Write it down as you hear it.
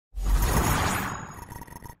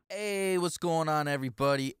Hey, what's going on,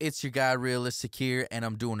 everybody? It's your guy Realistic here, and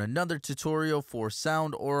I'm doing another tutorial for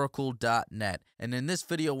SoundOracle.net. And in this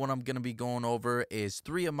video, what I'm going to be going over is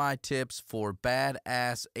 3 of my tips for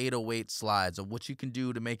badass 808 slides, of what you can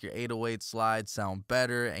do to make your 808 slides sound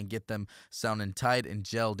better and get them sounding tight and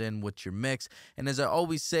gelled in with your mix. And as I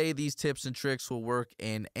always say, these tips and tricks will work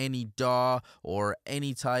in any DAW or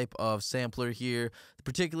any type of sampler here. The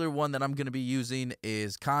particular one that I'm going to be using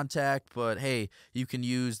is Contact, but hey, you can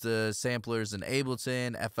use the samplers in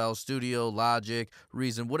Ableton, FL Studio, Logic,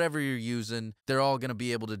 Reason, whatever you're using. They're all going to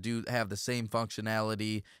be able to have the same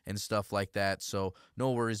functionality and stuff like that, so no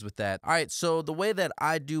worries with that. All right, so the way that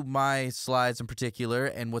I do my slides in particular,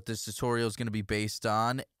 and what this tutorial is going to be based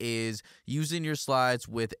on, is using your slides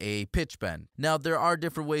with a pitch bend. Now, there are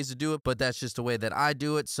different ways to do it, but that's just the way that I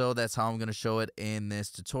do it, so that's how I'm going to show it in this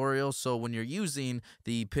tutorial. So when you're using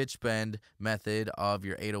the pitch bend method of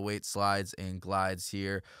your 808 slides and glides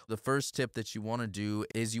here, the first tip that you want to do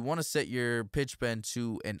is you want to set your pitch bend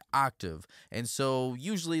to an octave. And so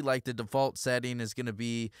usually, like, the default setting is going to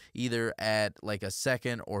be either at like a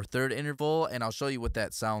second or third interval, and I'll show you what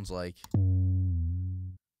that sounds like.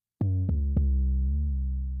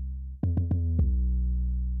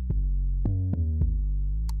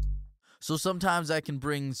 So sometimes that can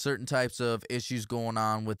bring certain types of issues going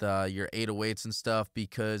on with your 808s and stuff,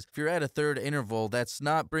 because if you're at a third interval, that's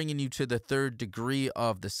not bringing you to the third degree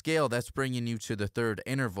of the scale, that's bringing you to the third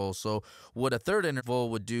interval. So what a third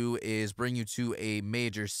interval would do is bring you to a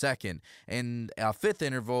major second, and a fifth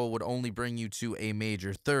interval would only bring you to a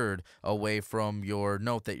major third away from your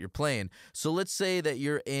note that you're playing. So let's say that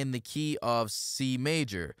you're in the key of C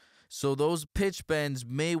major. So those pitch bends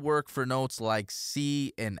may work for notes like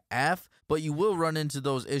C and F, but you will run into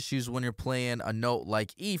those issues when you're playing a note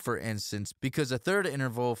like E, for instance, because a third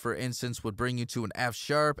interval, for instance, would bring you to an F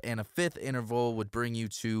sharp, and a fifth interval would bring you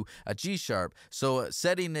to a G sharp. So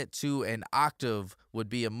setting it to an octave would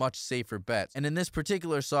be a much safer bet. And in this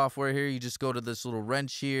particular software here, you just go to this little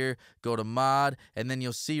wrench here, go to mod, and then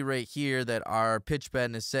you'll see right here that our pitch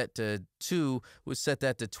bend is set to 2. We'll set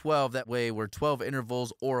that to 12. That way we're 12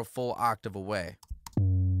 intervals or a full octave away.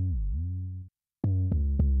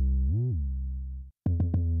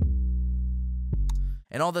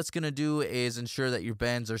 And all that's going to do is ensure that your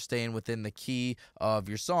bends are staying within the key of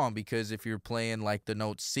your song, because if you're playing like the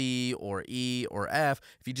note C or E or F,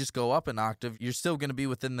 if you just go up an octave, you're still going to be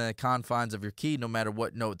within the confines of your key no matter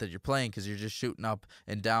what note that you're playing, because you're just shooting up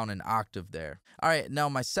and down an octave there. All right, now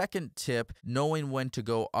my second tip, knowing when to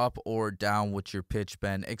go up or down with your pitch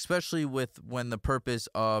bend, especially when the purpose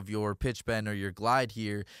of your pitch bend or your glide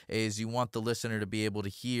here is you want the listener to be able to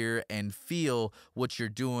hear and feel what you're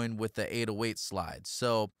doing with the 808 slides.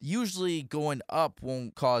 So usually going up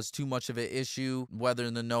won't cause too much of an issue, whether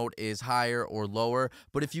the note is higher or lower.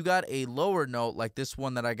 But if you got a lower note like this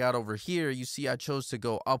one that I got over here, you see I chose to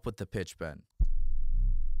go up with the pitch bend.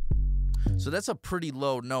 So that's a pretty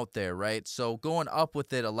low note there, right? So going up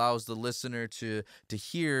with it allows the listener to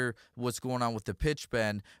hear what's going on with the pitch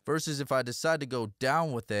bend, versus if I decide to go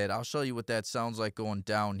down with it, I'll show you what that sounds like going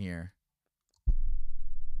down here.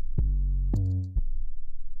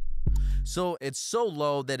 So it's so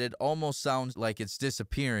low that it almost sounds like it's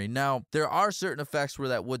disappearing. Now, there are certain effects where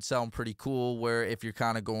that would sound pretty cool, where if you're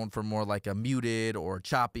kind of going for more like a muted or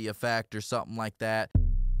choppy effect or something like that.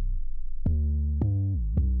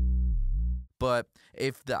 But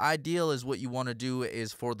if the ideal is what you want to do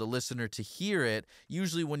is for the listener to hear it,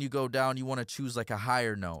 usually when you go down, you want to choose like a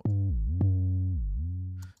higher note,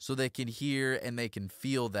 so they can hear and they can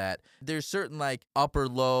feel that. There's certain like upper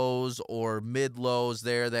lows or mid lows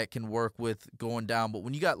there that can work with going down, but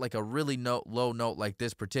when you got like a really low note like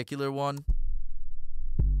this particular one,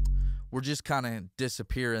 we're just kind of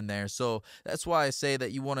disappearing there. So that's why I say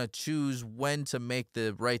that you want to choose when to make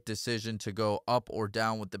the right decision to go up or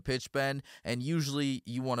down with the pitch bend. And usually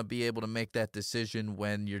you want to be able to make that decision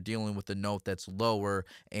when you're dealing with a note that's lower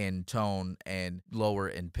in tone and lower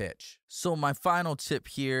in pitch. So my final tip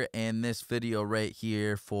here in this video right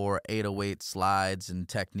here for 808 slides and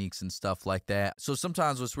techniques and stuff like that. So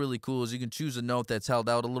sometimes what's really cool is you can choose a note that's held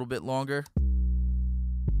out a little bit longer.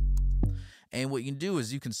 And what you can do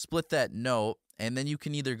is you can split that note, and then you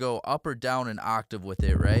can either go up or down an octave with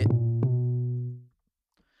it, right?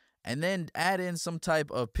 And then add in some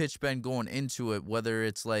type of pitch bend going into it, whether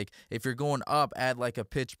it's like, if you're going up, add like a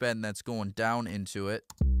pitch bend that's going down into it.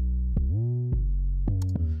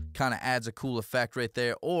 Kind of adds a cool effect right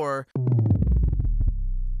there. Or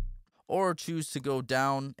choose to go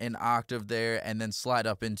down an octave there and then slide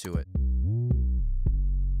up into it.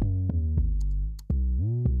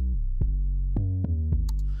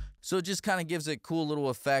 So it just kind of gives it cool little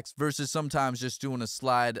effects versus sometimes just doing a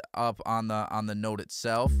slide up on the note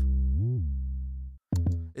itself.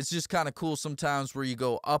 It's just kind of cool sometimes where you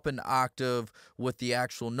go up an octave with the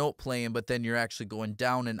actual note playing, but then you're actually going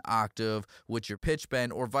down an octave with your pitch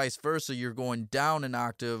bend, or vice versa. You're going down an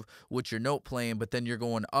octave with your note playing, but then you're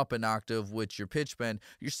going up an octave with your pitch bend.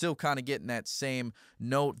 You're still kind of getting that same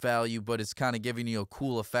note value, but it's kind of giving you a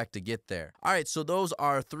cool effect to get there. All right, so those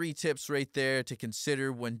are 3 tips right there to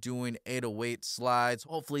consider when doing 808 slides.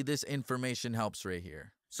 Hopefully this information helps right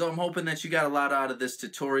here. So I'm hoping that you got a lot out of this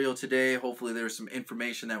tutorial today. Hopefully there was some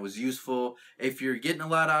information that was useful. If you're getting a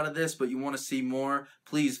lot out of this but you want to see more,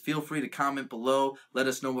 please feel free to comment below. Let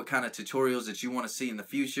us know what kind of tutorials that you want to see in the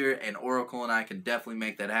future, and Oracle and I can definitely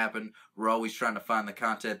make that happen. We're always trying to find the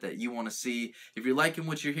content that you want to see. If you're liking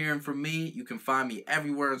what you're hearing from me, you can find me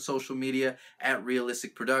everywhere on social media at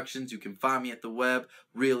Realistic Productions. You can find me at the web,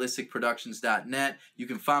 realisticproductions.net. You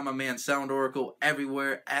can find my man SoundOracle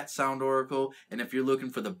everywhere at SoundOracle. And if you're looking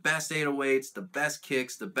for the best 808s, the best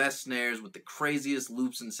kicks, the best snares with the craziest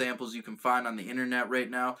loops and samples you can find on the internet right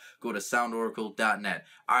now, go to SoundOracle.net.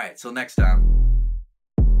 All right, till next time.